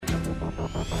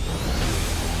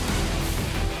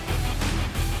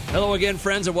Hello again,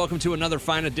 friends, and welcome to another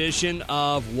fine edition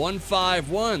of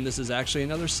 151. This is actually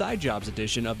another Side Jobs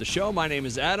edition of the show. My name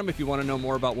is Adam. If you want to know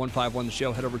more about 151 The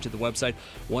Show, head over to the website,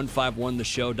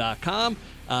 151theshow.com,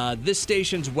 this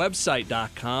station's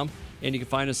website.com, and you can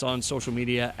find us on social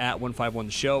media at 151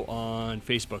 The Show on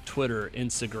Facebook, Twitter,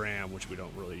 Instagram, which we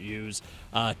don't really use,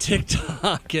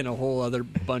 TikTok, and a whole other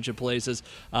bunch of places.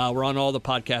 We're on all the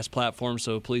podcast platforms,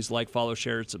 so please like, follow,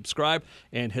 share, subscribe,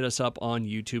 and hit us up on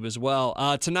YouTube as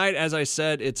well. Tonight, as I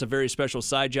said, it's a very special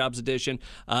Side Jobs edition.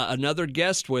 Another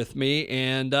guest with me,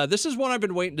 and this is one I've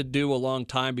been waiting to do a long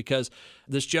time because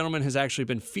this gentleman has actually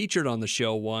been featured on the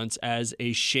show once as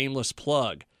a shameless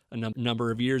plug a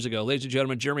number of years ago. Ladies and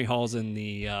gentlemen, Jeremy Hall's in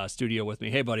the studio with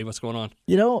me. Hey, buddy, what's going on?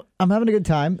 You know, I'm having a good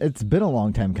time. It's been a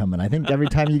long time coming. I think every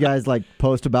time you guys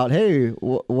post about, hey,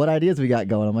 what ideas we got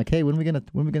going, I'm like, hey, when are we gonna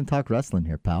talk wrestling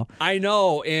here, pal? I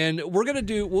know, and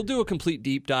we'll do a complete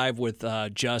deep dive with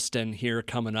Justin here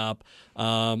coming up.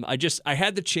 I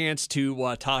had the chance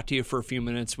to talk to you for a few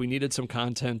minutes. We needed some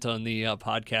content on the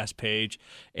podcast page,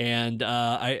 and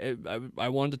I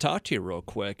wanted to talk to you real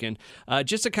quick, and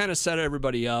just to kind of set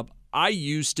everybody up. I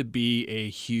used to be a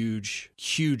huge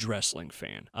wrestling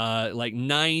fan, like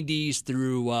 90s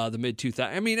through the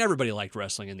mid-2000s. I mean, everybody liked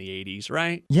wrestling in the 80s,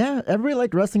 right? Yeah, everybody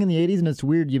liked wrestling in the 80s, and it's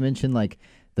weird you mentioned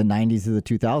the 90s to the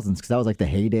 2000s because that was the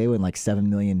heyday when 7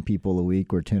 million people a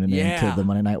week were tuning in to the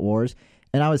Monday Night Wars.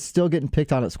 And I was still getting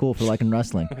picked on at school for liking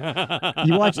wrestling.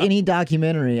 You watch any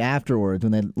documentary afterwards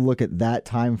when they look at that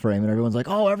time frame and everyone's like,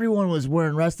 oh, everyone was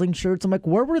wearing wrestling shirts. I'm like,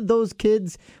 where were those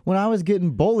kids when I was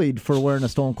getting bullied for wearing a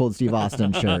Stone Cold Steve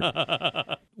Austin shirt?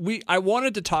 I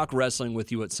wanted to talk wrestling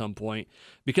with you at some point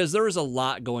because there is a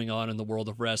lot going on in the world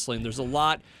of wrestling. There's a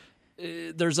lot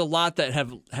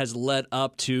that has led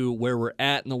up to where we're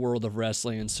at in the world of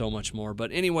wrestling and so much more.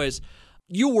 But anyways,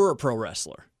 you were a pro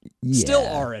wrestler. Yeah. Still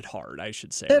are at heart, I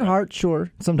should say. At heart,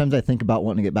 sure. Sometimes I think about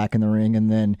wanting to get back in the ring, and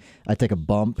then I take a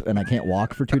bump, and I can't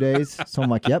walk for 2 days. So I'm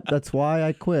like, yep, that's why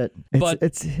I quit.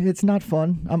 It's not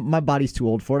fun. My body's too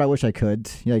old for it. I wish I could.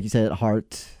 Like you said, at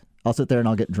heart, I'll sit there and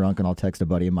I'll get drunk, and I'll text a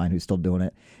buddy of mine who's still doing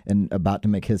it and about to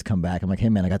make his comeback. I'm like, hey,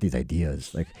 man, I got these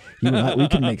ideas. You and I, we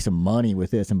can make some money with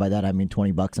this, and by that I mean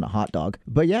 $20 and a hot dog.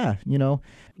 But yeah,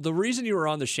 the reason you were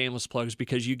on the shameless plug is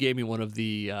because you gave me one of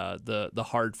the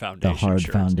Hard Foundation shirts.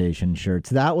 The Hard Foundation shirts.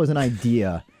 That was an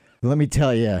idea. Let me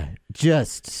tell you,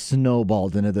 just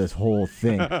snowballed into this whole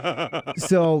thing.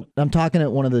 So I'm talking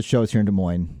at one of the shows here in Des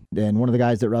Moines, and one of the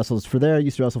guys that wrestles for there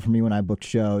used to wrestle for me when I booked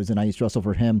shows, and I used to wrestle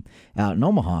for him out in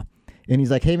Omaha. And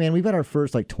he's like, hey, man, we've got our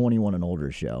first 21 and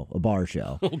older show, a bar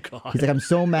show. Oh, God. He's like, I'm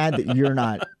so mad that you're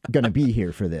not going to be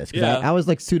here for this. Because I was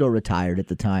pseudo-retired at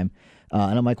the time.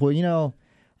 And I'm like, well,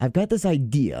 I've got this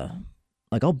idea.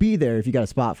 I'll be there if you got a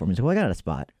spot for me. He's like, well, I got a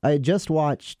spot. I had just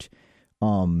watched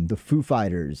the Foo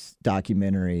Fighters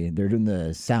documentary. They're doing the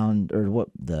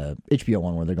the HBO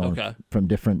one where they're going from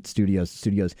different studios to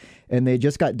studios, and they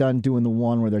just got done doing the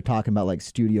one where they're talking about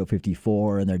Studio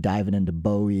 54 and they're diving into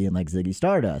Bowie and Ziggy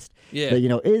Stardust. Yeah,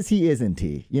 but, is he, isn't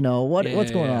he? What's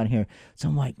going on here? So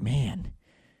I'm like, man,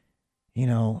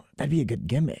 that'd be a good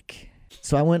gimmick.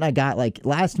 So I went and I got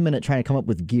last minute trying to come up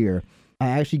with gear. I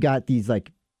actually got these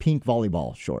pink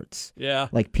volleyball shorts. Yeah.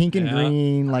 Pink and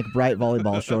green, bright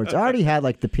volleyball shorts. I already had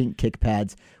the pink kick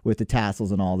pads with the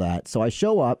tassels and all that. So I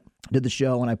show up, did the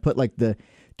show, and I put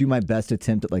do my best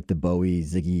attempt at the Bowie,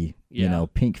 Ziggy,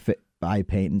 pink eye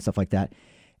paint and stuff like that.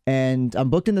 And I'm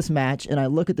booked in this match, and I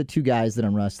look at the two guys that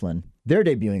I'm wrestling. They're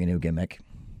debuting a new gimmick.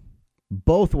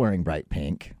 Both wearing bright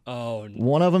pink. Oh.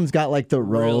 One of them's got the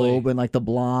robe and the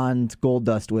blonde gold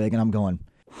dust wig, and I'm going,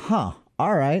 huh.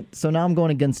 All right, so now I'm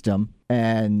going against him,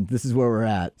 and this is where we're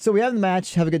at. So we have the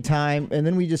match, have a good time, and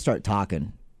then we just start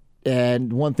talking.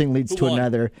 And one thing leads to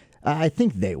another. I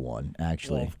think they won,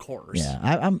 actually. Well, of course.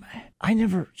 Yeah, I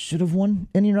never should have won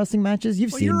any wrestling matches.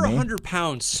 You've seen you're me. 100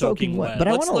 pounds soaking wet. But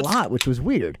I won a lot, which was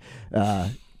weird. I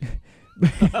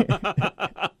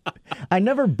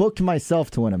never booked myself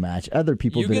to win a match. Other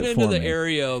people did it for me. You get into the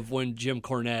area of when Jim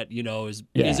Cornette,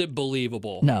 is it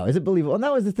believable? No, is it believable? And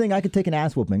that was the thing. I could take an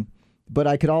ass whooping, but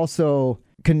I could also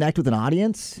connect with an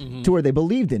audience to where they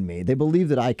believed in me. They believed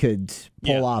that I could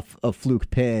pull off a fluke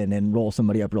pin and roll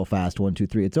somebody up real fast. 1, 2,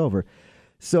 3, it's over.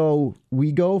 So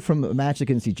we go from a match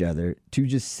against each other to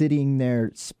just sitting there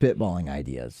spitballing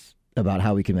ideas about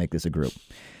how we can make this a group.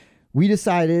 We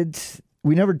decided,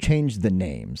 we never changed the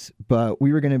names, but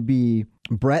we were going to be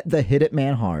Bret the Hit It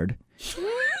Man Hard.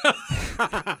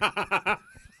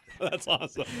 That's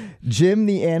awesome. Jim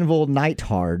the Anvil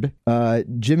Neidhart.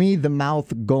 Jimmy the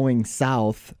Mouth Going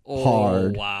South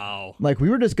Hard. Oh, wow. We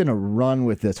were just going to run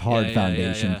with this Hard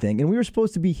Foundation thing, and we were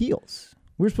supposed to be heels.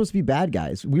 we were supposed to be bad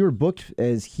guys. We were booked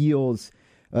as heels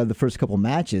the first couple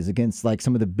matches against like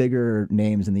some of the bigger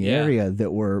names in the area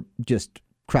that were just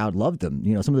crowd loved them.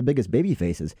 You know, some of the biggest baby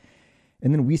faces.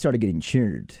 And then we started getting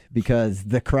cheered because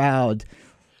the crowd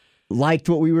liked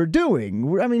what we were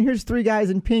doing. I mean, here's 3 guys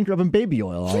in pink rubbing baby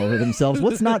oil all over themselves.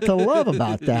 What's not to love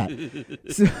about that?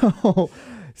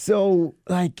 So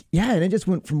like, yeah, and it just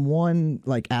went from one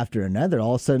like after another.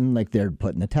 All of a sudden, like they're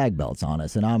putting the tag belts on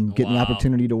us, and I'm getting the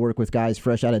opportunity to work with guys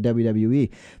fresh out of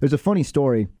WWE. There's a funny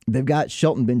story. They've got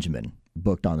Shelton Benjamin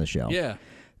booked on the show. Yeah,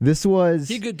 this was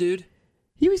he a good dude.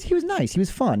 He was nice. He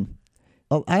was fun.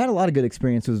 I had a lot of good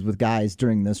experiences with guys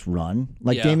during this run.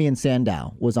 Like Damian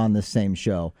Sandow was on this same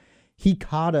show. He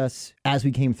caught us as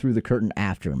we came through the curtain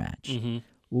after a match. Mm-hmm.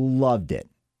 Loved it.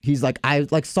 He's like, I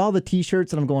like saw the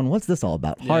T-shirts and I'm going, what's this all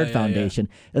about? Hard Foundation.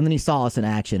 And then he saw us in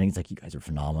action and he's like, you guys are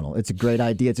phenomenal. It's a great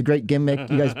idea. It's a great gimmick.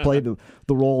 You guys played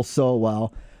the role so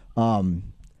well.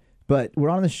 But we're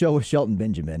on the show with Shelton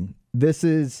Benjamin. This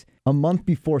is a month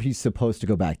before he's supposed to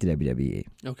go back to WWE.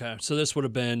 Okay, so this would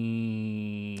have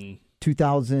been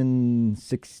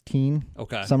 2016.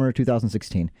 Okay, summer of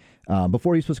 2016.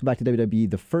 Before he was supposed to go back to WWE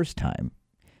the first time,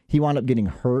 he wound up getting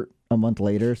hurt a month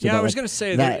later. So I was going to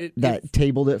say that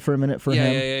tabled it for a minute for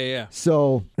him. Yeah.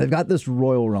 So they've got this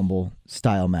Royal Rumble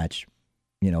style match,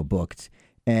 booked,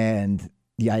 and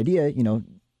the idea,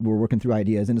 we're working through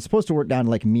ideas, and it's supposed to work down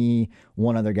to like me,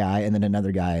 one other guy, and then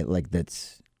another guy like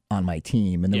that's on my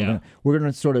team, and then we're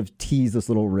gonna sort of tease this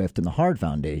little rift in the Hard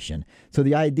Foundation. So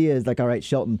the idea is like, all right,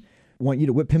 Shelton, want you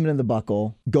to whip him into the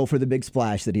buckle, go for the big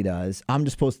splash that he does. I'm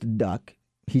just supposed to duck.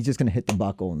 He's just gonna hit the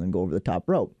buckle and then go over the top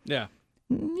rope. Yeah,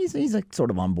 he's like sort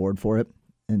of on board for it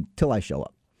until I show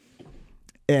up.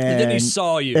 And then he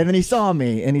saw you, and then he saw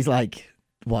me, and he's like,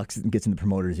 walks and gets in the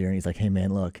promoter's ear, and he's like, hey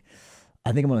man, look,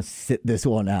 I think I'm gonna sit this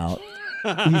one out.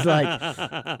 He's like,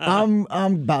 I'm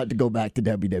about to go back to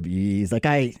WWE. He's like,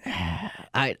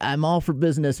 I'm all for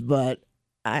business, but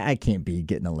I can't be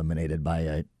getting eliminated by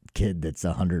a kid that's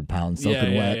 100 pounds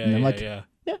soaking wet. And I'm like, yeah,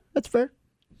 that's fair.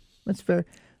 That's fair.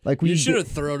 Like you should have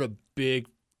thrown a big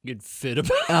good fit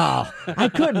about. I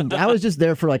couldn't. I was just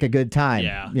there for like a good time.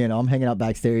 Yeah. I'm hanging out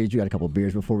backstage. We got a couple of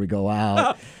beers before we go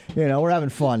out. We're having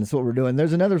fun. That's what we're doing.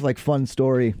 There's another like fun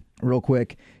story, real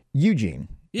quick. Eugene.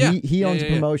 Yeah. He owns a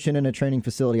promotion and a training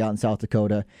facility out in South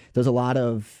Dakota. There's a lot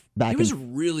of back. He was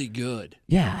really good.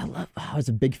 Yeah, I was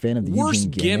a big fan of the worst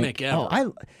Eugene gimmick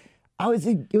ever.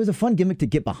 It was a fun gimmick to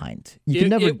get behind. You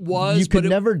could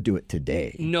never do it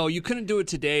today. No, you couldn't do it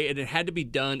today, and it had to be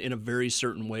done in a very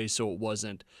certain way so it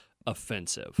wasn't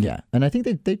offensive. Yeah, and I think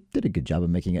they did a good job of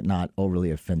making it not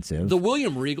overly offensive. The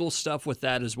William Regal stuff with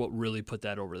that is what really put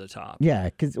that over the top. Yeah,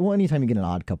 because anytime you get an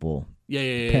odd couple.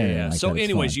 Yeah. Like so, that,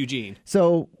 anyways, fun. Eugene.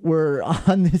 So we're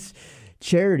on this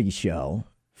charity show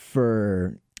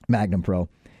for Magnum Pro,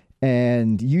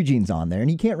 and Eugene's on there, and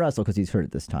he can't wrestle because he's hurt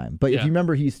at this time. But if you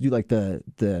remember, he used to do like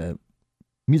the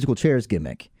musical chairs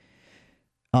gimmick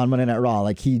on Monday Night Raw.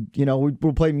 Like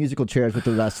we'll play musical chairs with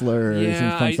the wrestlers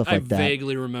and fun stuff like that. I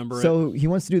vaguely remember it. So he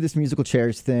wants to do this musical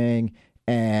chairs thing,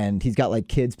 and he's got like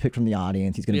kids picked from the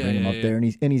audience. He's going to bring them up there,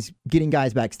 and he's getting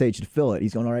guys backstage to fill it.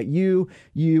 He's going, all right, you,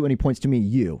 and he points to me,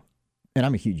 you. And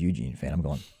I'm a huge Eugene fan. I'm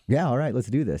going, yeah, all right, let's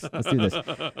do this.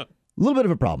 A little bit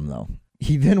of a problem, though.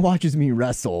 He then watches me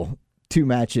wrestle 2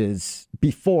 matches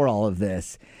before all of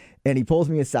this, and he pulls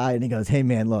me aside and he goes, hey,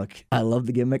 man, look, I love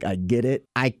the gimmick. I get it.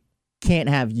 I can't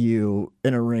have you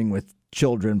in a ring with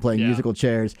children playing musical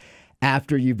chairs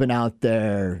after you've been out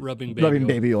there rubbing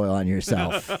baby oil on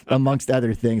yourself, amongst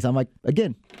other things. I'm like,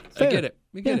 again, fair. I get it.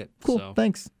 We get it. Cool. So.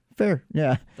 Thanks. Fair.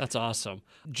 Yeah. That's awesome.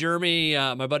 Jeremy,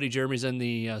 my buddy Jeremy's in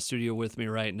the studio with me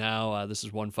right now. This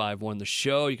is 151 The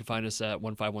Show. You can find us at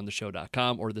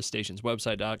 151theshow.com or the station's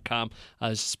website.com.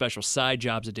 This is a special side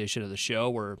jobs edition of the show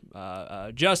where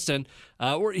Justin,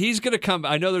 he's going to come.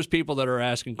 I know there's people that are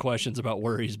asking questions about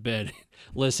where he's been.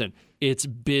 Listen, it's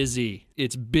busy.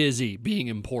 It's busy being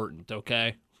important,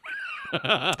 okay?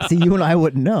 See, you and I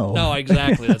wouldn't know. No,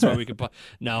 exactly. That's why we could.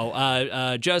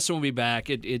 No, Justin will be back.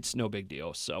 It's no big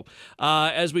deal. So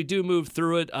as we do move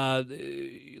through it,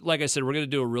 like I said, we're going to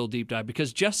do a real deep dive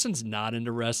because Justin's not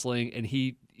into wrestling and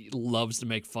he loves to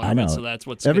make fun of it. So that's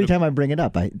what's every time I bring it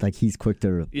up, he's quick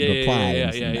to reply.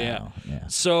 Yeah.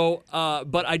 So,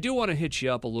 but I do want to hit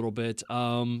you up a little bit.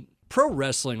 Pro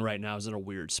wrestling right now is in a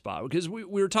weird spot because we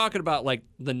were talking about like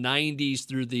the 90s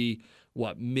through the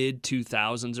mid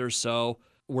 2000s or so,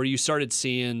 where you started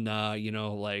seeing,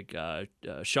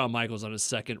 Shawn Michaels on his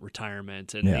second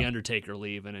retirement and The Undertaker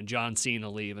leaving and John Cena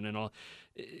leaving and all.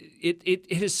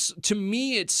 It has, to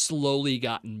me, it's slowly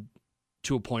gotten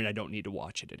to a point I don't need to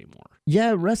watch it anymore.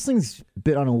 Yeah, wrestling's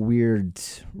been on a weird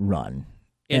run.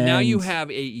 And now you have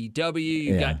AEW,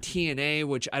 you've got TNA,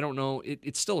 which I don't know,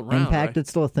 it's still around, Impact, right? it's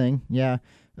still a thing, yeah.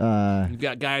 You've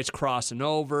got guys crossing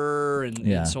over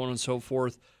and so on and so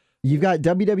forth. You've got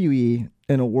WWE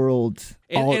in a world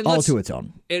all to its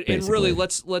own. And really,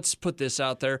 let's put this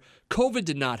out there. COVID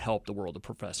did not help the world of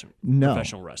professional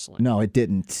wrestling. No, it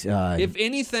didn't. If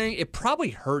anything, it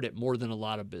probably hurt it more than a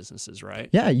lot of businesses, right?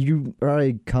 Yeah, you are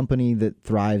a company that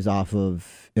thrives off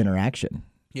of interaction.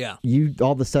 Yeah. You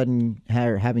all of a sudden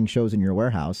having shows in your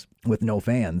warehouse with no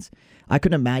fans. I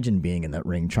couldn't imagine being in that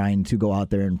ring trying to go out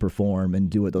there and perform and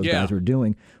do what those guys were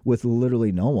doing with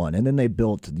literally no one. And then they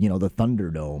built, the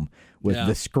Thunderdome with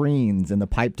the screens and the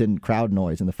piped-in crowd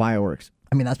noise and the fireworks.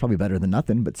 I mean, that's probably better than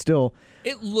nothing, but still.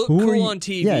 It looked cool on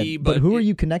TV, but who are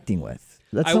you connecting with?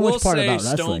 That's I so will much part say about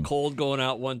wrestling. Stone Cold going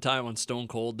out one time on Stone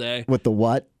Cold Day. With the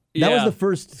what? Yeah. That was the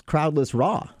first crowdless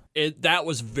Raw. That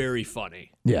was very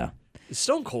funny. Yeah.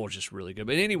 Stone Cold's just really good.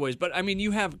 But anyways, I mean,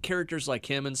 you have characters like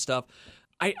him and stuff.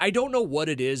 I don't know what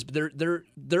it is, but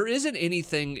there isn't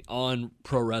anything on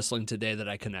pro wrestling today that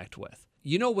I connect with.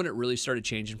 You know when it really started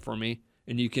changing for me,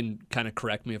 and you can kind of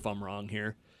correct me if I'm wrong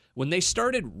here, when they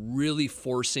started really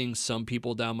forcing some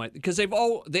people down because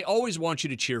they always want you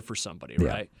to cheer for somebody,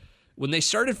 right? When they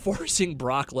started forcing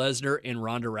Brock Lesnar and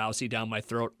Ronda Rousey down my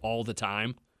throat all the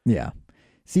time. Yeah.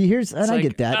 See, I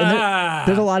get that. And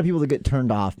there's a lot of people that get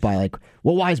turned off by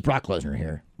why is Brock Lesnar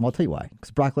here? Well, I'll tell you why.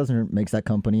 Because Brock Lesnar makes that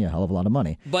company a hell of a lot of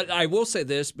money. But I will say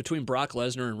this, between Brock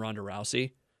Lesnar and Ronda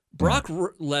Rousey, Brock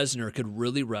Lesnar could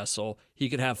really wrestle. He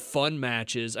could have fun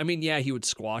matches. I mean, he would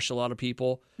squash a lot of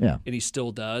people. Yeah. And he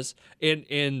still does.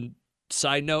 And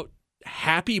side note,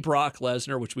 happy Brock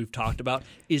Lesnar, which we've talked about,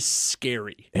 is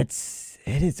scary. It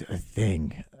is a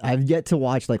thing. I've yet to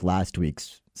watch last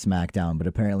week's SmackDown, but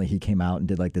apparently he came out and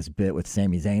did this bit with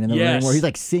Sami Zayn in the ring where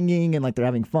he's singing and they're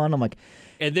having fun. I'm like,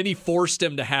 and then he forced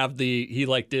him to have he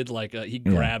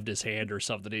grabbed his hand or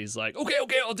something. He's like,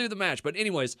 okay, I'll do the match. But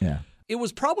anyways, it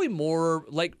was probably more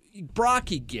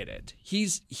Brock. You get it. He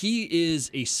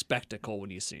is a spectacle when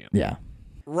you see him. Yeah.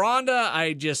 Ronda,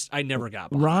 I never got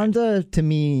behind. Ronda, to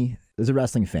me, is a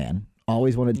wrestling fan.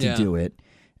 Always wanted to do it.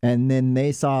 And then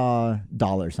they saw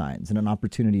dollar signs and an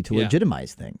opportunity to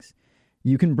legitimize things.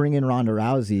 You can bring in Ronda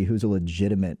Rousey, who's a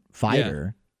legitimate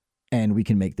fighter, and we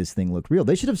can make this thing look real.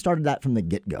 They should have started that from the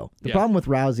get-go. The problem with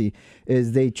Rousey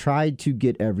is they tried to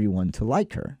get everyone to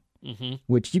like her,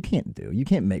 which you can't do. You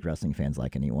can't make wrestling fans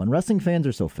like anyone. Wrestling fans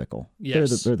are so fickle.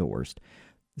 Yes. They're the worst.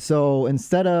 So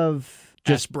instead of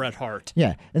just Bret Hart.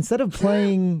 Yeah. Instead of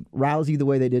playing Rousey the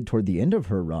way they did toward the end of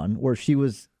her run, where she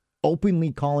was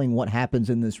openly calling what happens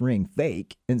in this ring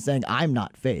fake and saying, I'm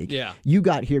not fake. Yeah. You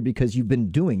got here because you've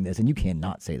been doing this, and you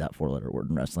cannot say that 4-letter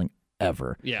word in wrestling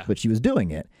ever. Yeah. But she was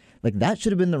doing it. That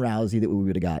should have been the Rousey that we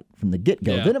would have got from the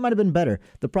get-go. Yeah. Then it might have been better.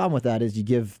 The problem with that is you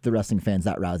give the wrestling fans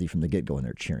that Rousey from the get-go and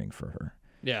they're cheering for her.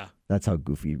 Yeah. That's how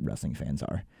goofy wrestling fans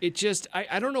are. It just,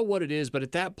 I don't know what it is, but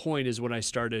at that point is when I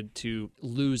started to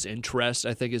lose interest,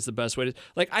 I think is the best way to,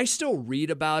 I still read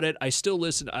about it. I still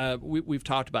listen. We've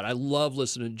talked about it. I love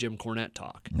listening to Jim Cornette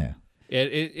talk. Yeah.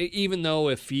 Even though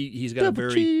if he's got double a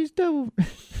very... cheese, double...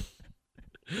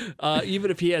 even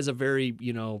if he has a very,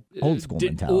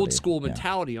 old school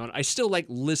mentality on it, I still like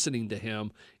listening to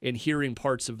him and hearing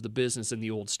parts of the business and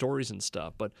the old stories and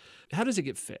stuff. But how does it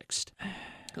get fixed?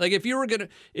 If you were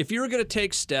gonna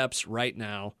take steps right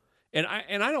now, and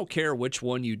I don't care which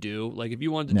one you do. If you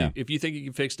wanted to do, if you think you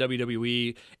can fix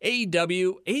WWE,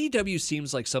 AEW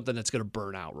seems like something that's gonna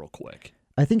burn out real quick.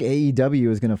 I think AEW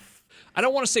is gonna. I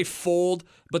don't want to say fold,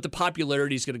 but the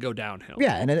popularity is going to go downhill.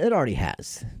 Yeah, and it already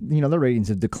has. The ratings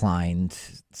have declined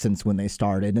since when they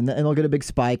started, and they'll get a big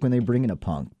spike when they bring in a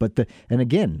Punk. And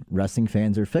again, wrestling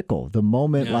fans are fickle. The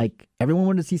moment, everyone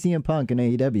wanted to see CM Punk in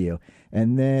AEW,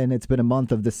 and then it's been a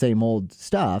month of the same old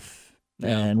stuff,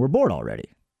 and we're bored already.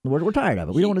 We're tired of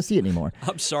it. We don't want to see it anymore.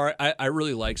 I'm sorry. I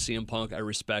really like CM Punk. I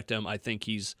respect him. I think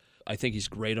he's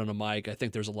great on a mic. I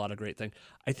think there's a lot of great things.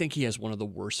 I think he has one of the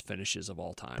worst finishes of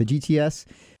all time. The GTS,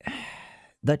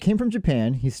 that came from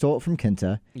Japan. He stole it from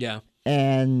Kenta. Yeah.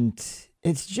 And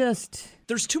it's just...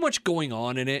 There's too much going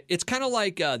on in it. It's kind of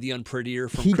like The Unprettier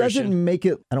from He Christian. doesn't make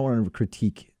it... I don't want to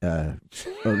critique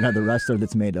another wrestler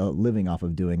that's made a living off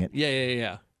of doing it.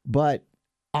 Yeah. But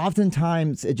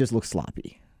oftentimes, it just looks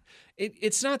sloppy.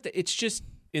 It's not that... It's just...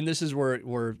 And this is where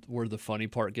the funny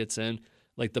part gets in.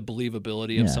 The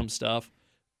believability of some stuff.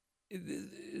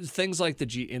 Things like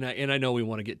and I know we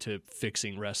want to get to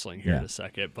fixing wrestling here in a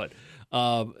second, but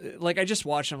I just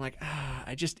watched, I'm like,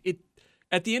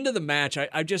 at the end of the match,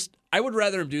 I would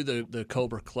rather him do the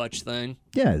Cobra Clutch thing.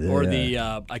 Yeah. Or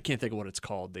the I can't think of what it's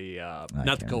called. The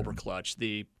not the Cobra Clutch.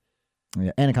 The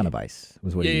Anaconda Vice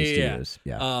was what he used to use.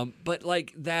 Yeah. But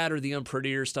like that or the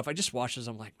Unprettier stuff, I just watch those.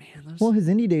 I'm like, man. Those... Well, his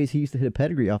indie days, he used to hit a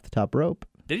pedigree off the top rope.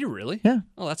 Did he really? Yeah.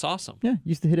 Oh, that's awesome. Yeah,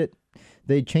 he used to hit it.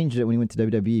 They changed it when he went to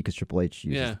WWE because Triple H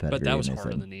used the pedigree. But that was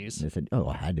hard on the knees. They said, oh,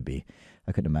 it had to be.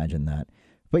 I couldn't imagine that.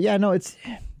 But yeah, no, it's,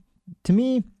 to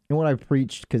me, and what I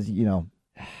preached, because,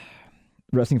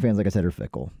 wrestling fans, like I said, are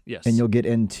fickle. Yes. And you'll get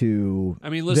into... I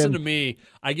mean, listen to me.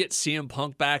 I get CM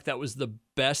Punk back. That was the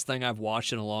best thing I've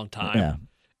watched in a long time. Yeah.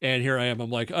 And here I am.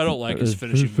 I'm like, I don't like his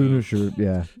finishing move.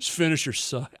 Yeah. His finisher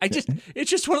suck. It's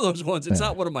just one of those ones. It's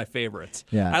not one of my favorites.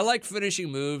 Yeah. I like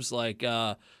finishing moves like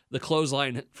the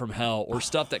clothesline from hell or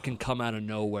stuff that can come out of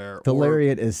nowhere. The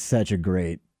lariat is such a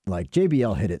great... Like,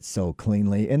 JBL hit it so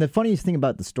cleanly. And the funniest thing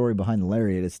about the story behind the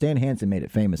lariat is Stan Hansen made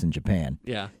it famous in Japan.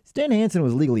 Yeah. Stan Hansen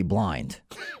was legally blind.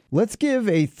 Let's give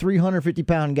a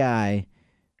 350-pound guy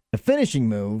a finishing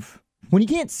move when he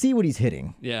can't see what he's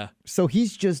hitting. Yeah. So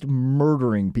he's just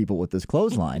murdering people with this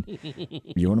clothesline.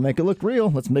 You want to make it look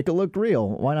real? Let's make it look real.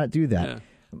 Why not do that? Yeah.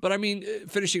 But I mean,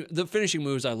 the finishing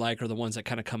moves I like are the ones that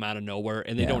kind of come out of nowhere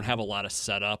and they don't have a lot of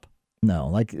setup. No,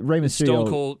 like Rey Mysterio. Stone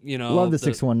Cold, love the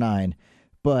 619,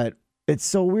 but it's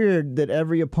so weird that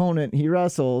every opponent he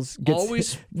wrestles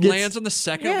always lands on the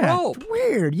second rope.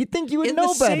 Weird. You'd think you would in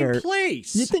know the better. Same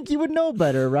place. You think you would know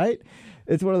better, right?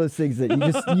 It's one of those things that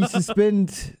you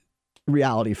suspend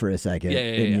reality for a second.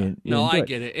 Yeah. No, I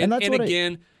get it. And that's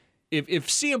again, if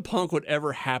CM Punk would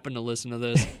ever happen to listen to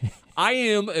this, I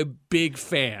am a big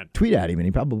fan. Tweet at him, and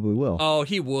he probably will. Oh,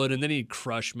 he would, and then he'd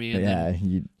crush me.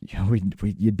 And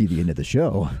you'd be the end of the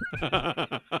show.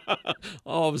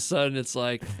 All of a sudden, it's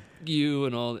like you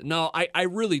and all. No, I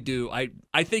really do.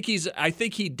 I think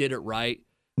he did it right.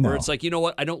 Where it's like, you know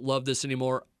what? I don't love this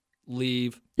anymore.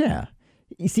 Leave. Yeah.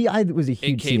 You see, I was a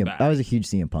huge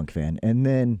CM Punk fan, and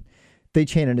then they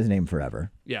chanted his name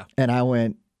forever. Yeah. And I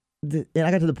went. And I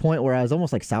got to the point where I was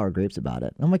almost like sour grapes about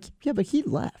it. I'm like, yeah, but he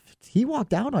left. He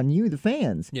walked out on you, the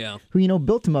fans. Yeah. Who,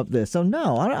 built him up this. So,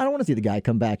 no, I don't want to see the guy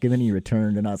come back. And then he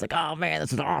returned, and I was like, oh, man,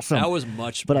 this is awesome. That was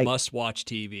must-watch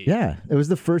TV. Yeah. It was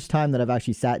the first time that I've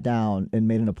actually sat down and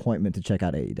made an appointment to check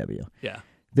out AEW. Yeah.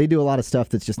 They do a lot of stuff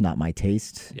that's just not my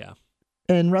taste. Yeah.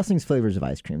 And wrestling's flavors of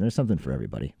ice cream. There's something for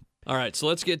everybody. All right, so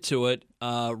let's get to it.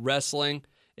 Wrestling.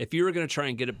 If you were going to try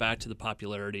and get it back to the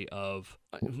popularity of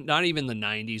not even the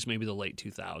 90s, maybe the late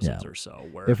 2000s or so.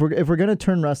 Where if we're going to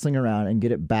turn wrestling around and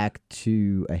get it back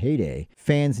to a heyday,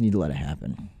 fans need to let it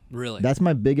happen. Really? That's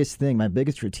my biggest thing. My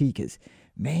biggest critique is,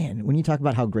 man, when you talk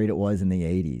about how great it was in the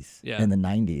 80s and the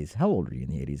 90s, how old were you in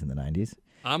the 80s and the 90s?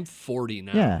 I'm 40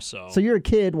 now. Yeah. So you're a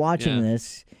kid watching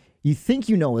this. You think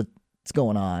you know what's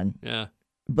going on. Yeah.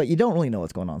 But you don't really know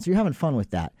what's going on. So you're having fun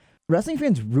with that. Wrestling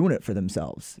fans ruin it for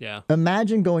themselves. Yeah.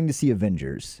 Imagine going to see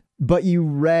Avengers, but you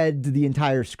read the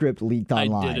entire script leaked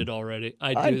online. I did it already.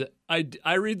 I do that.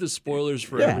 I read the spoilers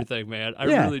for everything, man. I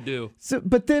really do. So,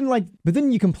 but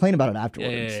then you complain about it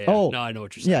afterwards. Yeah. Oh, no, I know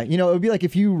what you're saying. Yeah, it would be like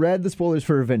if you read the spoilers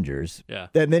for Avengers,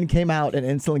 and then came out and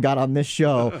instantly got on this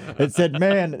show and said,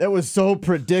 "Man, that was so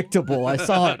predictable. I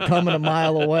saw it coming a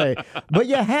mile away." But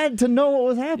you had to know what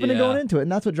was happening going into it,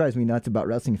 and that's what drives me nuts about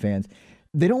wrestling fans.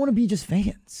 They don't want to be just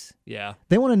fans. Yeah.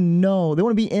 They want to know. They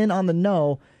want to be in on the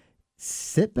know.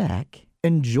 Sit back,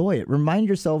 enjoy it. Remind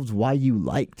yourselves why you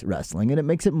liked wrestling, and it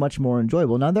makes it much more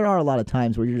enjoyable. Now, there are a lot of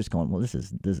times where you're just going, well, this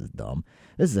is dumb.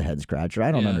 This is a head scratcher.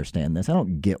 I don't understand this. I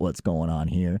don't get what's going on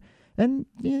here. And,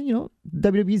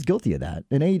 WWE is guilty of that.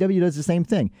 And AEW does the same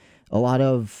thing. A lot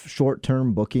of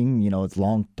short-term booking. It's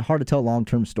hard to tell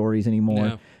long-term stories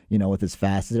anymore, with as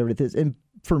fast as everything is. And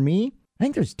for me, I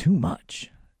think there's too much.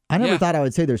 I never thought I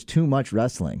would say there's too much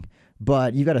wrestling,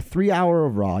 but you got a 3 hour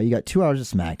of Raw, you got 2 hours of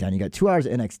SmackDown, you got 2 hours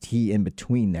of NXT in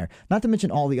between there, not to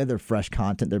mention all the other fresh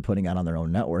content they're putting out on their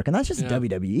own network, and that's just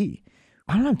WWE.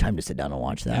 I don't have time to sit down and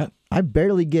watch that. Yeah. I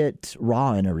barely get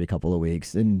Raw in every couple of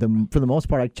weeks, and for the most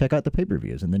part, I check out the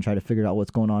pay-per-views and then try to figure out what's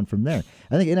going on from there.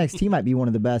 I think NXT might be one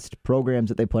of the best programs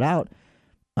that they put out.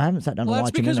 I haven't sat down and watched it. Well,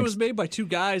 that's because it was made by two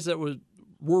guys that were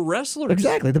wrestlers.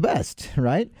 Exactly, the best,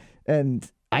 right? And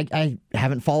I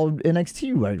haven't followed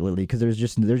NXT regularly because there's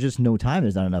just no time.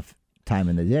 There's not enough time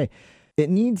in the day. It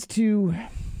needs to.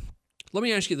 Let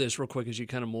me ask you this real quick as you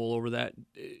kind of mull over that.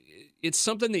 It's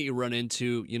something that you run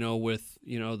into, with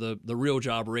the Real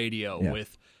Job Radio,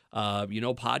 with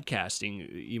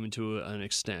podcasting, even to an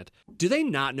extent. Do they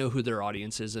not know who their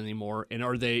audience is anymore? And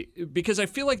are they? Because I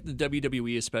feel like the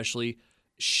WWE especially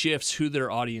shifts who their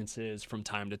audience is from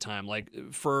time to time. Like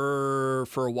for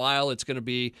a while, it's going to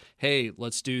be, hey,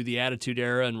 let's do the Attitude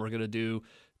Era, and we're going to do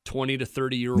 20 to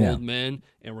 30-year-old men,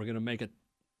 and we're going to make a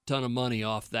ton of money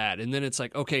off that. And then it's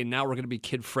like, okay, now we're going to be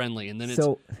kid friendly. And then it's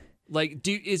like,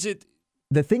 is it?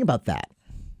 The thing about that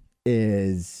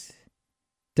is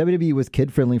WWE was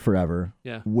kid friendly forever.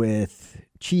 Yeah. With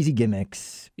cheesy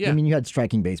gimmicks. Yeah. I mean, you had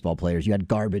striking baseball players. You had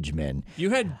garbage men.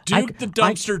 You had Duke the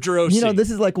Dumpster Droese. You know,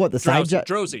 this is like what the side job.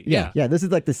 Droese. Yeah. This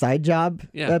is like the side job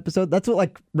episode. That's what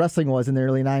like wrestling was in the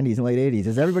early '90s and late '80s.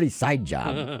 Is everybody's side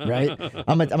job, right?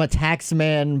 I'm a tax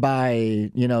man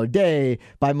by day.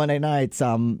 By Monday nights,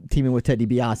 I'm teaming with Ted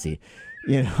DiBiase.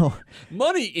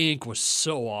 Money Inc. was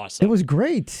so awesome. It was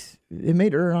great. It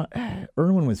made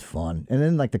Irwin was fun, and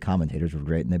then like the commentators were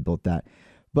great, and they built that.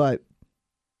 But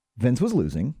Vince was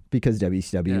losing because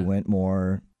WCW went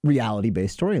more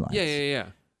reality-based storylines. Yeah.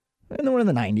 And then we're in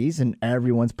the 90s, and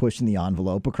everyone's pushing the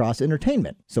envelope across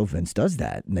entertainment. So Vince does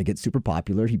that, and they get super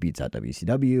popular. He beats out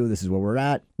WCW. This is where we're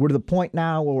at. We're to the point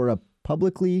now where we're a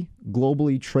publicly,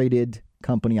 globally traded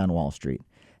company on Wall Street.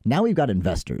 Now we've got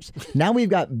investors. Now we've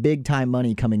got big-time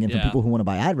money coming in from people who want to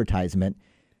buy advertisement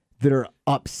that are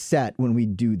upset when we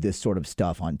do this sort of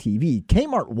stuff on TV.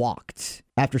 Kmart walked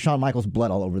after Shawn Michaels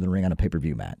bled all over the ring on a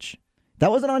pay-per-view match.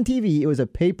 That wasn't on TV. It was a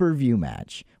pay-per-view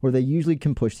match where they usually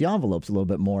can push the envelopes a little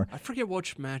bit more. I forget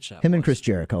which match that was. Him and Chris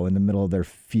Jericho in the middle of their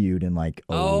feud and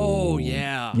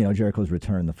Jericho's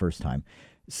return the first time.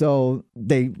 So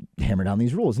they hammer down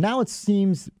these rules. Now it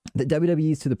seems that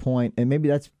WWE's to the point, and maybe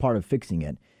that's part of fixing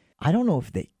it. I don't know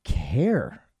if they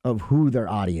care of who their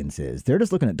audience is. They're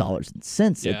just looking at dollars and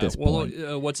cents at this point.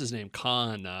 What's his name?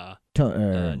 Khan.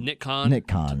 Nick Khan. Nick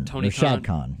Khan. Tony or Shad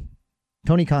Khan.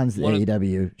 Tony Khan's the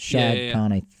AEW. Shad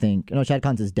Khan, I think. No, Shad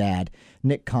Khan's his dad.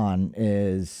 Nick Khan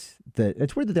is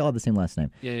it's weird that they all have the same last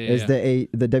name. The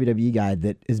WWE guy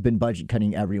that has been budget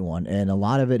cutting everyone, and a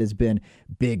lot of it has been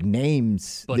big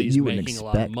names but that he's you wouldn't making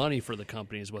expect. A lot of money for the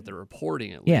company is what they're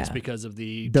reporting, at least because of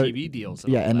the TV deals.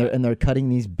 And they're cutting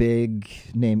these big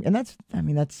name, and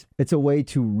it's a way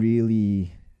to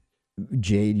really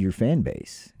jade your fan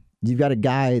base. You've got a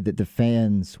guy that the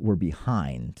fans were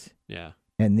behind. Yeah.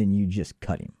 And then you just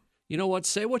cut him. You know what?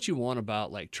 Say what you want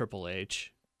about like Triple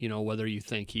H, whether you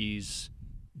think he's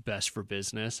best for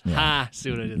business. Yeah. Ha!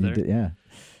 See what I did there? Yeah.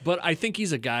 But I think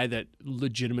he's a guy that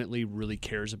legitimately really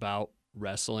cares about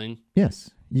wrestling.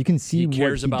 Yes. You can see he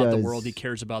cares about does. The world. He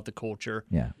cares about the culture.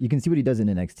 Yeah. You can see what he does in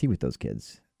NXT with those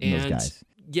kids and those guys.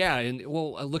 Yeah. And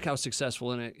look how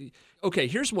successful in it. Okay.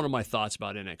 Here's one of my thoughts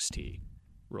about NXT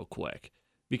real quick.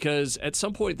 Because at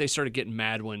some point they started getting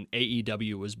mad when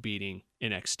AEW was beating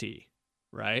NXT,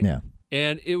 right? Yeah.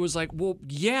 And it was like, well,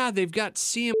 yeah, they've got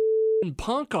CM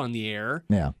Punk on the air.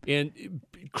 Yeah. And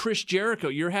Chris Jericho,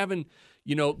 you're having,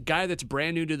 guy that's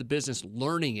brand new to the business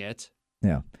learning it.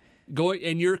 Yeah.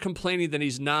 And you're complaining that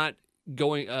he's not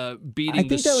beating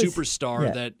the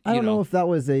superstar that I don't know if that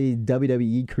was a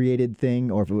WWE created thing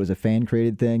or if it was a fan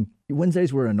created thing.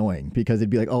 Wednesdays were annoying because it'd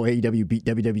be like, oh, AEW beat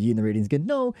WWE and the ratings get.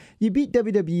 No, you beat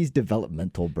WWE's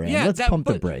developmental brand. Let's pump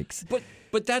the brakes.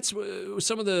 But that's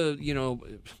some of the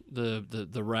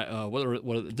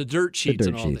the dirt sheets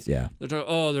and all that. Yeah.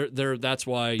 They're that's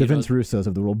why the Vince Russos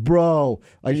of the world, bro.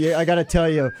 I got to tell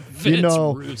you,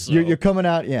 you're coming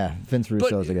out. Yeah, Vince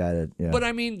Russo's the guy that. Yeah. But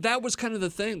I mean, that was kind of the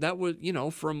thing. That was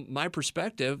from my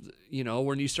perspective,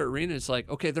 when you start reading, it's like,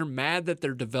 okay, they're mad that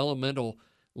their developmental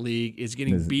league is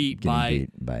getting beat by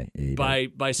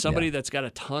somebody that's got a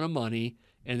ton of money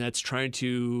and that's trying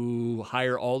to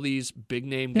hire all these big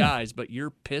name guys, but you're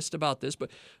pissed about this, but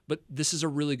this is a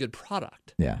really good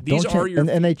product. Yeah.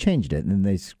 And they changed it and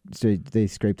they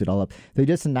scraped it all up. They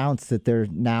just announced that they're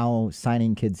now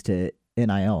signing kids to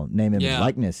NIL, name, image,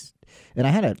 likeness. And I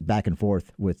had a back and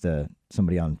forth with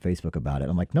somebody on Facebook about it.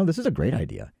 I'm like, no, this is a great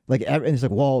idea. And it's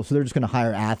like, whoa, so they're just going to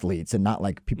hire athletes and not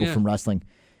like people from wrestling.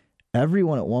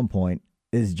 Everyone at one point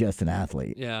is just an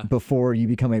athlete. Yeah. Before you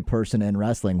become a person in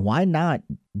wrestling, why not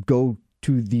go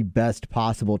to the best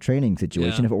possible training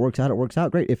situation? If it works out, it works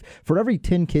out. Great. If for every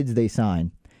 10 kids they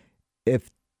sign,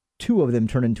 if 2 of them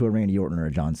turn into a Randy Orton or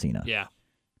a John Cena,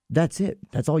 that's it.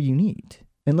 That's all you need.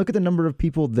 And look at the number of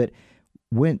people that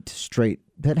went straight,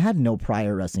 that had no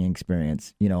prior wrestling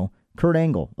experience. Kurt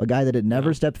Angle, a guy that had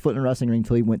never stepped foot in a wrestling ring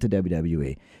until he went to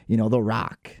WWE. The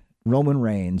Rock, Roman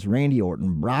Reigns, Randy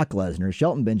Orton, Brock Lesnar,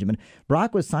 Shelton Benjamin.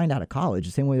 Brock was signed out of college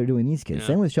the same way they're doing these kids.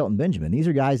 Same with Shelton Benjamin. These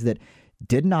are guys that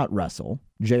did not wrestle.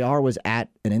 JR was at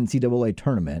an NCAA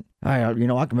tournament. I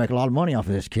can make a lot of money off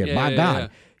of this kid. My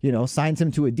God. signs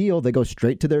him to a deal. They go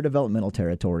straight to their developmental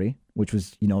territory, which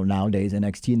was, nowadays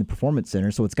NXT and the Performance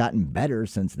Center. So it's gotten better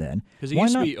since then. Because it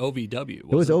used to be OVW. It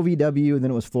was OVW, and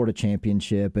then it was Florida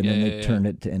Championship, and then they turned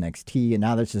it to NXT, and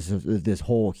now there's just this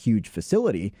whole huge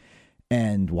facility.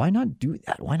 And why not do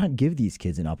that? Why not give these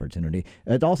kids an opportunity?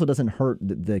 It also doesn't hurt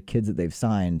that the kids that they've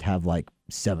signed have like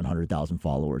 700,000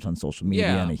 followers on social media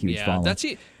and a huge following. That's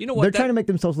it. You know what? They're trying to make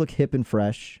themselves look hip and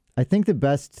fresh. I think the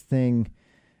best thing,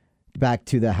 back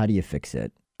to the how do you fix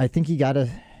it? I think you got to,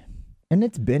 and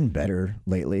it's been better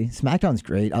lately. SmackDown's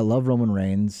great. I love Roman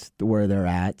Reigns, where they're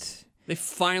at. They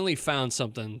finally found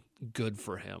something good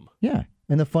for him. Yeah.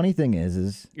 And the funny thing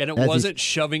is and it wasn't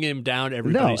shoving him down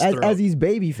everybody's throat. As he's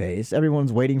babyface,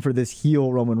 everyone's waiting for this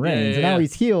heel Roman Reigns. And now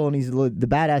he's heel, and he's the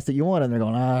badass that you want, and they're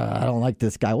going, I don't like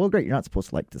this guy. Well, great, you're not supposed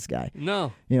to like this guy.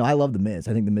 No. I love The Miz.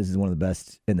 I think The Miz is one of the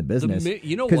best in the business.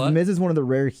 You know what? Because The Miz is one of the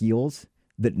rare heels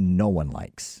that no one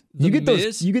likes. You get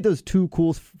those two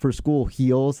cool for school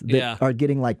heels that are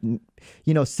getting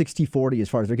 60-40 as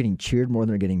far as they're getting cheered more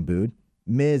than they're getting booed.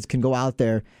 Miz can go out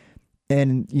there.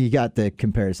 And you got the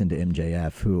comparison to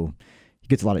MJF, who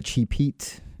gets a lot of cheap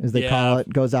heat, as they call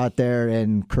it, goes out there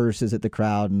and curses at the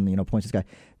crowd and, points this guy.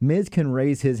 Miz can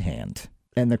raise his hand,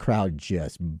 and the crowd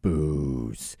just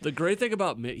boos. The great thing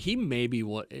about Miz, he may be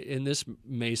and this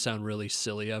may sound really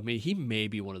silly of me, he may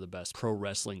be one of the best pro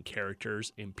wrestling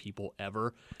characters and people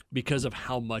ever because of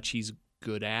how much he's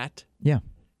good at. Yeah.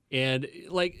 And,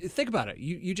 think about it.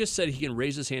 You just said he can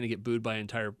raise his hand and get booed by and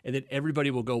then everybody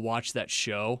will go watch that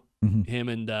show, him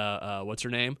and, what's her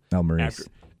name? Oh, Maurice.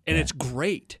 And it's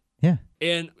great. Yeah.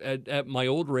 And at my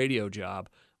old radio job,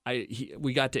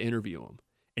 we got to interview him,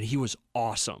 and he was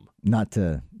awesome. Not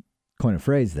to coin a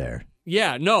phrase there.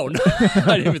 Yeah, no,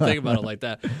 I didn't even think about it like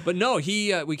that. But no,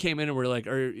 we came in and we're like,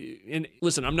 and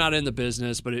listen, I'm not in the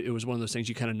business, but it was one of those things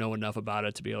you kind of know enough about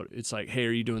it to be able. It's like, hey,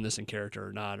 are you doing this in character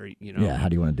or not? Or Yeah, how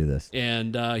do you want to do this?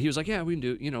 And he was like, yeah, we can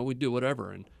do, we do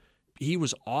whatever. And he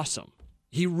was awesome.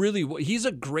 He's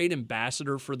a great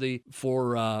ambassador for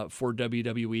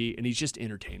WWE, and he's just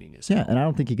entertaining as hell. Yeah, and I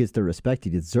don't think he gets the respect he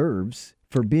deserves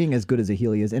for being as good as a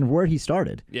heel he is and where he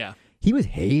started. Yeah. He was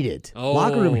hated. Oh.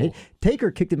 Locker room.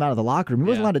 Taker kicked him out of the locker room. He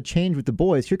wasn't allowed to change with the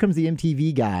boys. Here comes the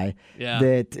MTV guy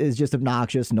that is just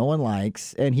obnoxious, no one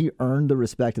likes, and he earned the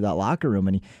respect of that locker room.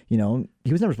 And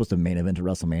he was never supposed to main event at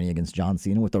WrestleMania against John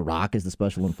Cena with The Rock as the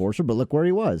special enforcer, but look where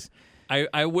he was.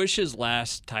 I wish his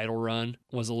last title run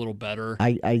was a little better.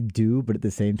 I do, but at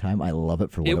the same time, I love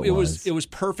it for what it was. It was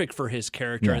perfect for his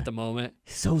character at the moment.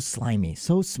 So slimy,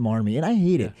 so smarmy, and I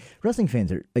hate it. Wrestling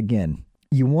fans are, again,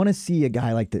 you want to see a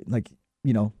guy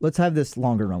let's have this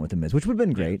longer run with The Miz, which would have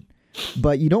been great.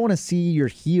 But you don't want to see your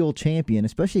heel champion,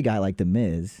 especially a guy like The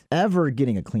Miz, ever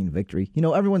getting a clean victory.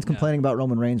 Everyone's complaining about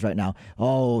Roman Reigns right now.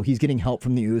 Oh, he's getting help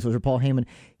from the Usos or Paul Heyman.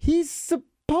 He's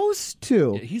supposed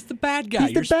to. Yeah, he's the bad guy.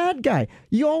 He's the bad guy.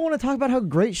 You all want to talk about how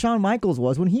great Shawn Michaels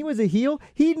was. When he was a heel,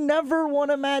 he never won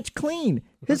a match clean.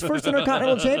 His first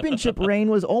Intercontinental Championship reign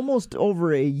was almost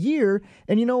over a year.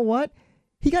 And you know what?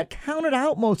 He got counted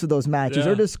out most of those matches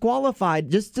or disqualified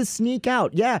just to sneak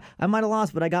out. Yeah, I might have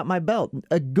lost, but I got my belt.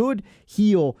 A good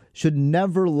heel should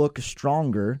never look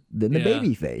stronger than the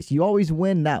babyface. You always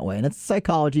win that way, and it's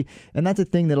psychology, and that's a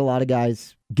thing that a lot of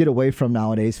guys get away from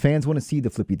nowadays. Fans want to see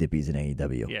the flippy dippies in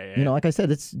AEW. Yeah. Like I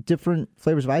said, it's different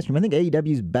flavors of ice cream. I think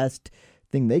AEW's best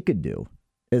thing they could do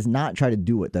is not try to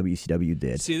do what WCW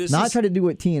did. Try to do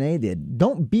what TNA did.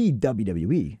 Don't be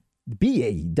WWE.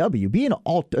 Be AEW. Be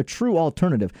a true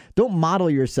alternative. Don't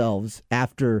model yourselves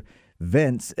after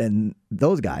Vince and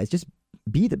those guys. Just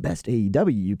be the best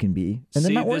AEW you can be, and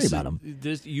then not worry about them.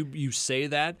 You say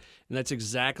that, and that's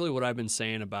exactly what I've been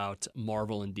saying about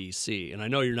Marvel and DC. And I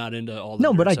know you're not into all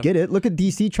the but I get it. Look at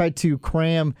DC tried to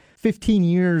cram 15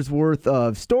 years worth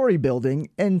of story building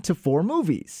into 4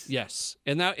 movies. Yes,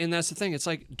 and that's the thing. It's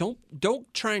like don't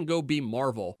try and go be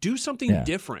Marvel. Do something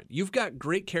different. You've got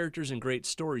great characters and great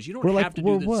stories. You don't have to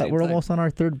do the same thing. We're almost on our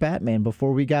 3rd Batman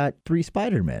before we got 3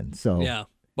 Spider-Men. So yeah.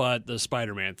 But the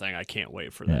Spider-Man thing, I can't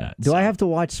wait for that. Do I have to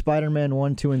watch Spider-Man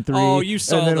 1, 2, and 3? Oh, you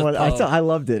saw I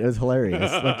loved it. It was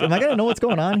hilarious. Am I going to know what's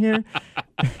going on here?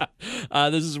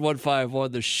 This is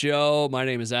 151 The Show. My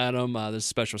name is Adam. This is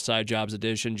Special Side Jobs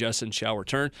Edition. Justin shall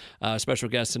return. Special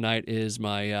guest tonight is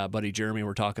my buddy Jeremy.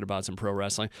 We're talking about some pro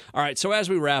wrestling. All right, so as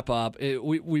we wrap up,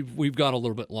 we've gone a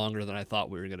little bit longer than I thought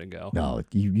we were going to go. No,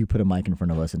 you put a mic in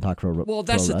front of us and talk pro wrestling. Well,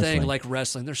 that's the thing. Like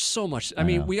wrestling, there's so much. I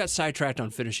mean, we got sidetracked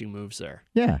on finishing moves there.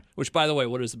 Yeah. Which, by the way,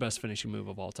 what is the best finishing move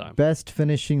of all time? Best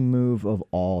finishing move of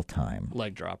all time.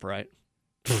 Leg drop, right?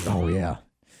 Oh, yeah.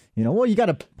 Well, you got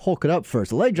to Hulk it up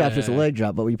first. A leg drop's just a leg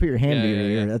drop, but when you put your hand in your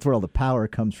ear, that's where all the power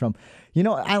comes from.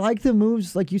 I like the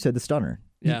moves, like you said, the stunner.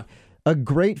 Yeah. A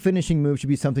great finishing move should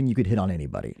be something you could hit on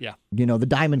anybody. Yeah. The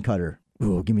diamond cutter.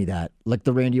 Ooh, give me that. Like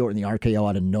the Randy Orton, the RKO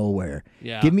out of nowhere.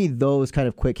 Yeah. Give me those kind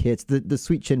of quick hits. The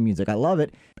sweet chin music. I love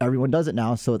it. Everyone does it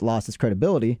now, so it lost its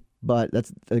credibility, but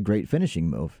that's a great finishing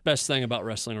move. Best thing about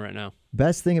wrestling right now?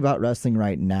 Best thing about wrestling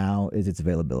right now is its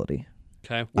availability.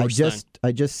 Okay. I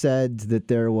just said that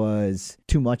there was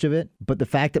too much of it, but the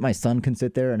fact that my son can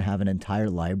sit there and have an entire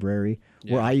library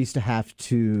where I used to have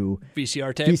to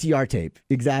VCR tape,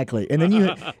 exactly, and then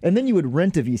you would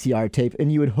rent a VCR tape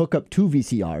and you would hook up 2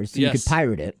 VCRs so you could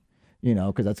pirate it.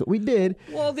 Because that's what we did.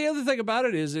 Well, the other thing about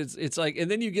it is it's like, and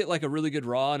then you get like a really good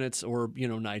Raw and or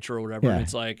Nitro or whatever, and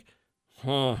it's like,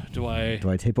 do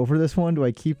I tape over this one? Do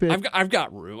I keep it? I've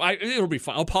got room. It'll be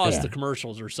fine. I'll pause the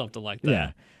commercials or something like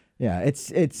that. Yeah,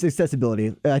 it's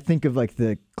accessibility. I think of like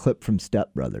the clip from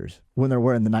Step Brothers when they're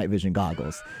wearing the night vision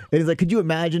goggles. It's like, could you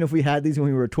imagine if we had these when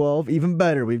we were 12? Even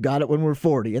better, we've got it when we're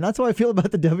 40. And that's how I feel about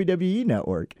the WWE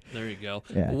Network. There you go.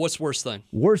 Yeah. Well, what's worst thing?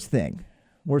 Worst thing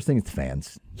is the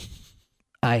fans.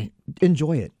 I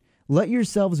enjoy it. Let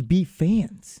yourselves be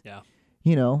fans. Yeah.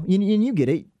 And you get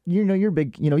it. You're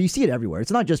big. You see it everywhere.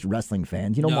 It's not just wrestling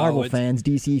fans. Marvel fans,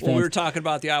 DC fans. Well, we were talking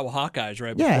about the Iowa Hawkeyes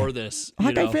right before this.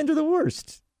 Hawkeye fans are the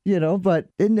worst. But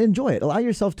enjoy it. Allow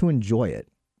yourself to enjoy it.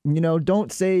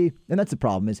 Don't say, and that's the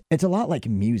problem, is it's a lot like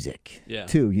music,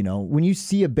 too. When you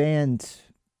see a band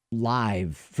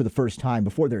live for the first time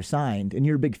before they're signed and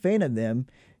you're a big fan of them,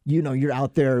 you're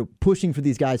out there pushing for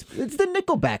these guys. It's the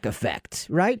Nickelback effect,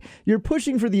 right? You're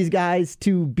pushing for these guys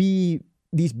to be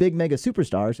these big mega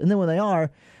superstars, and then when they are,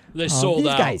 they sold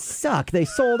out. These guys suck. They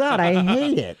sold out. I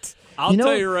hate it. I'll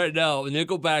tell you right now,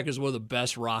 Nickelback is one of the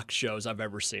best rock shows I've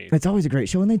ever seen. It's always a great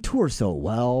show, and they tour so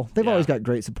well. They've always got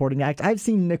great supporting acts. I've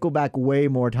seen Nickelback way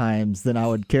more times than I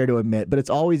would care to admit, but it's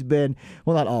always been,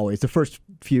 well, not always. The first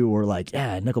few were like,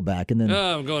 Nickelback, and then...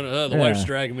 I'm going, the wife's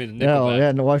dragging me to Nickelback.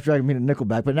 And the wife's dragging me to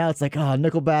Nickelback, but now it's like,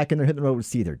 Nickelback, and they're hitting the road with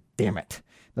Seether. Damn it.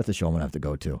 That's a show I'm going to have to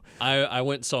go to. I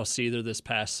went and saw Seether this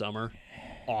past summer.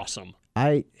 Awesome.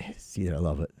 Seether, I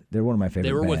love it. They're one of my favorite bands.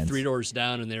 They were with Three Doors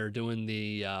Down, and they were doing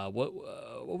the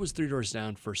what was Three Doors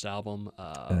Down first album?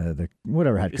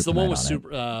 Whatever had it's Kryptonite the one with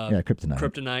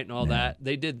Kryptonite and all that.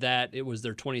 They did that. It was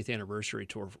their 20th anniversary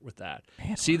tour with that.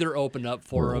 Man, Seether opened up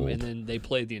for them, and then they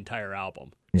played the entire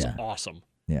album. It's awesome.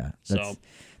 Yeah,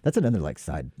 that's another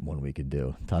side one we could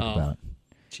do. Talk about.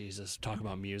 Jesus, talk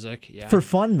about music. Yeah, for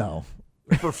fun though.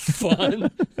 For fun?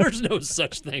 There's no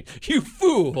such thing. You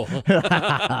fool.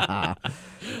 All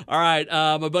right.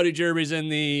 My buddy Jeremy's in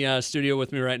the studio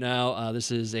with me right now.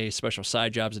 This is a special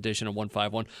Side Jobs edition of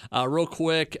 151. Real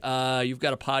quick, you've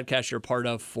got a podcast you're a part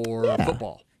of for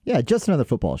football. Yeah, just another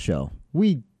football show.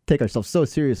 We take ourselves so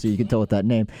seriously, you can tell with that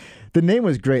name. The name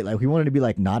was great. We wanted to be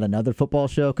not another football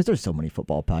show, because there's so many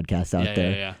football podcasts out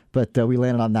there. Yeah. But we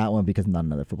landed on that one because not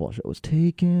another football show was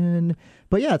taken.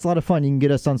 But yeah, it's a lot of fun. You can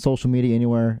get us on social media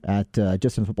anywhere at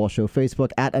Just Another Football Show,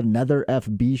 Facebook, at Another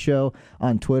FB Show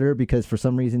on Twitter, because for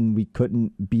some reason we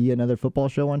couldn't be Another Football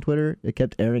Show on Twitter. It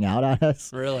kept airing out at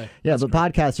us. Really? Yeah, but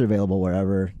podcasts are available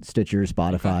wherever. Stitcher,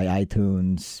 Spotify,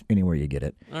 iTunes, anywhere you get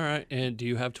it. All right. And do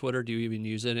you have Twitter? Do you even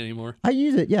use it anymore? I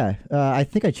use it, yeah. I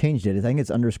think I changed it. I think it's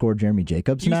 _ Jeremy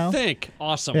Jacobs now. You think?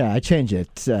 Awesome. Yeah, I changed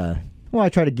it. I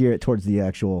try to gear it towards the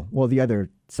other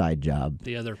side job.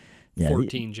 The other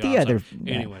 14 jobs.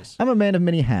 Anyways. I'm a man of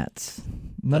many hats.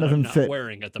 None of them fit.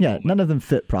 Wearing at the moment. None of them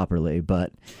fit properly,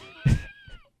 but...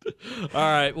 All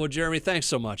right. Well, Jeremy, thanks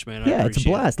so much, man. It's a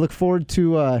blast. Look forward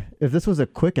to, if this was a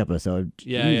quick episode,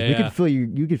 you could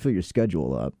fill your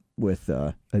schedule up with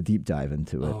a deep dive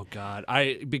into it. Oh, God.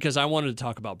 Because I wanted to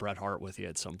talk about Bret Hart with you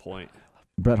at some point.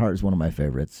 Bret Hart is one of my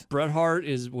favorites. Bret Hart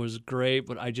was great,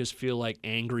 but I just feel like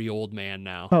angry old man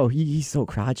now. Oh, he's so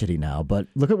crotchety now, but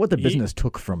look at what the business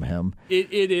took from him.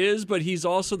 It is, but he's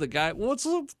also the guy. Well,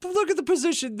 look at the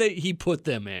position that he put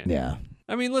them in. Yeah.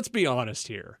 I mean, let's be honest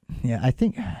here. Yeah, I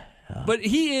think... But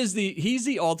he's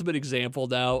the ultimate example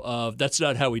now of that's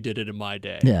not how we did it in my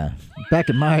day. Yeah. Back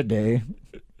in my day,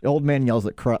 old man yells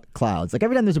at clouds.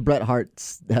 Every time there's a Bret Hart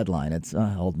headline, it's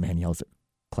old man yells at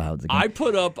clouds again. I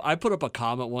put up a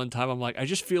comment one time. I'm like, I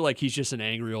just feel like he's just an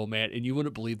angry old man, and you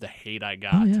wouldn't believe the hate I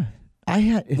got. Oh,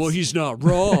 yeah. Well, he's not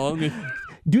wrong.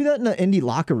 Do that in an indie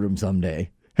locker room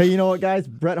someday. Hey, you know what, guys?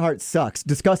 Bret Hart sucks.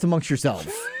 Discuss amongst yourselves.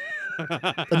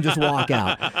 and just walk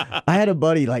out. I had a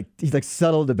buddy, he's like,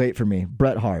 settle debate for me,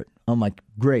 Bret Hart. I'm like,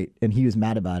 great. And he was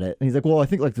mad about it. And he's like, well, I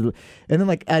think and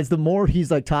then as the more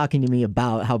he's like talking to me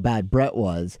about how bad Bret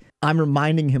was, I'm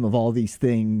reminding him of all these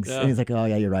things. Yeah. And he's like, oh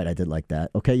yeah, you're right. I did like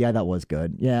that. Okay. Yeah, that was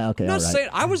good. Yeah. Okay. I'm not saying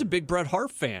I was a big Bret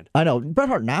Hart fan. I know. Bret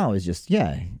Hart now is just,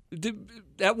 yeah.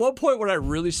 At one point when I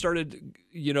really started,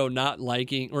 not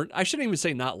liking, or I shouldn't even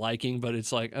say not liking, but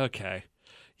it's like, okay.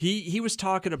 He was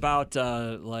talking about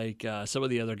some of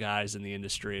the other guys in the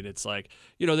industry, and it's like,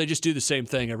 they just do the same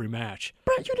thing every match.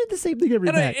 Bret, you did the same thing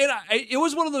every match. It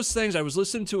was one of those things. I was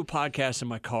listening to a podcast in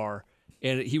my car,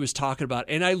 and he was talking about,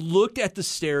 and I looked at the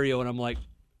stereo, and I'm like,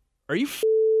 are you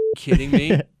kidding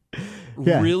me?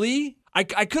 Yeah. Really? I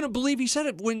couldn't believe he said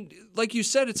it when, like you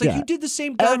said, it's like you did the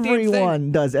same goddamn thing.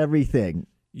 Everyone does everything.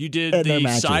 You did the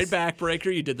side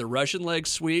backbreaker. You did the Russian leg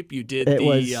sweep. You did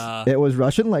it was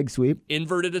Russian leg sweep.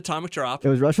 Inverted atomic drop. It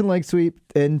was Russian leg sweep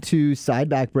into side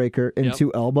backbreaker, into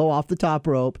elbow off the top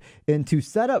rope, into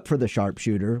setup for the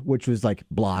sharpshooter, which was like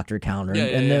blocked or countered,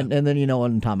 and then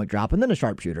an atomic drop, and then a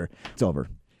sharpshooter. It's over.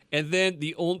 And then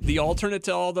the alternate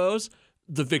to all those,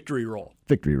 the victory roll.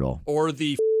 Victory roll. Or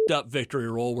the up victory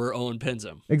roll where Owen pins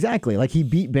him. Exactly. Like he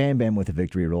beat Bam Bam with a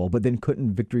victory roll, but then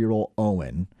couldn't victory roll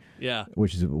Owen. Yeah.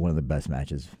 Which is one of the best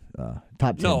matches.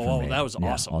 Top 10 for me. That was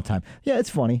awesome. All time. Yeah, it's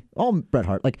funny. All Bret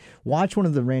Hart. Like, watch one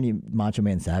of the Randy Macho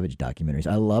Man Savage documentaries.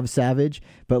 I love Savage,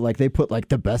 but they put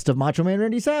the best of Macho Man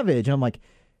Randy Savage. And I'm like,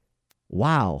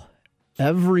 wow.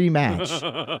 Every match.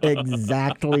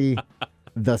 Exactly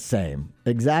the same.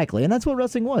 Exactly. And that's what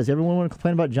wrestling was. Everyone wanted to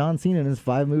complain about John Cena and his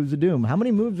 5 moves of doom. How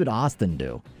many moves did Austin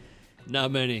do?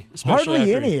 Not many.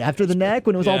 Hardly any. After the neck,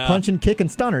 when it was all punch and kick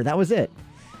and stunner. That was it.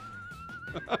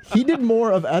 He did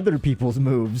more of other people's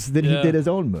moves than he did his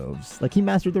own moves. He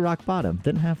mastered the rock bottom.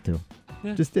 Didn't have to.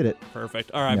 Yeah. Just did it.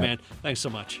 Perfect. All right, man. Thanks so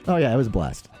much. Oh, yeah. It was a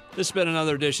blast. This has been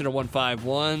another edition of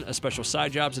 151, a special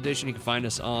Side Jobs edition. You can find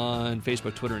us on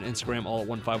Facebook, Twitter, and Instagram, all at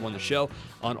 151 The Show.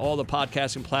 On all the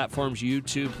podcasting platforms,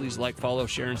 YouTube. Please like, follow,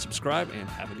 share, and subscribe, and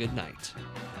have a good night.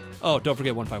 Oh, don't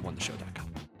forget 151theshow.com.